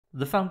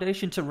The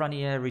foundation to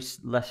Ranieri's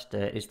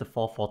Leicester is the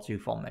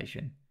 4-4-2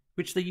 formation,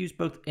 which they used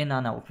both in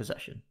and out of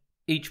possession.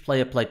 Each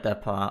player played their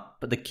part,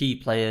 but the key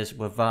players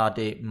were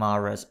Vardy,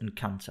 Mahrez and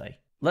Kante.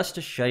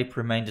 Leicester's shape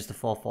remained as the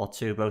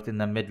 4-4-2 both in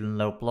their mid and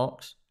low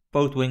blocks.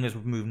 Both wingers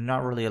would move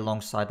narrowly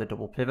alongside the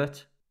double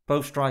pivot.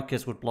 Both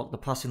strikers would block the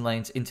passing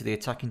lanes into the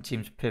attacking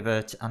team's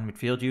pivot and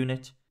midfield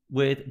unit,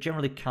 with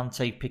generally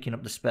Kante picking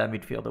up the spare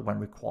midfielder when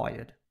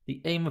required.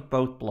 The aim of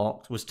both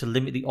blocks was to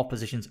limit the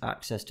opposition's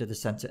access to the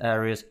centre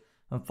areas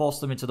and force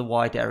them into the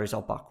wide areas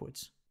or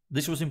backwards.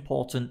 This was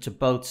important to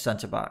both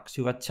centre-backs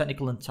who had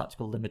technical and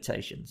tactical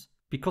limitations,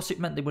 because it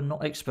meant they were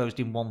not exposed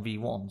in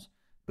 1v1s,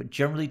 but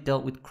generally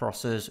dealt with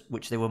crosses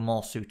which they were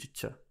more suited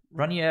to.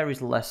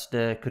 Ranieri's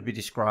Leicester could be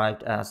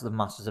described as the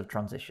masters of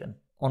transition.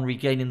 On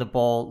regaining the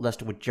ball,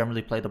 Leicester would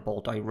generally play the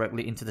ball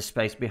directly into the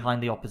space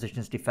behind the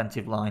opposition's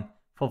defensive line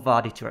for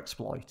Vardy to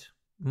exploit.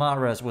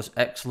 Mahrez was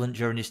excellent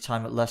during his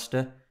time at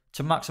Leicester.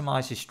 To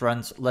maximise his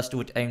strengths, Leicester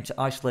would aim to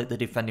isolate the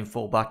defending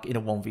fullback in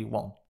a 1v1.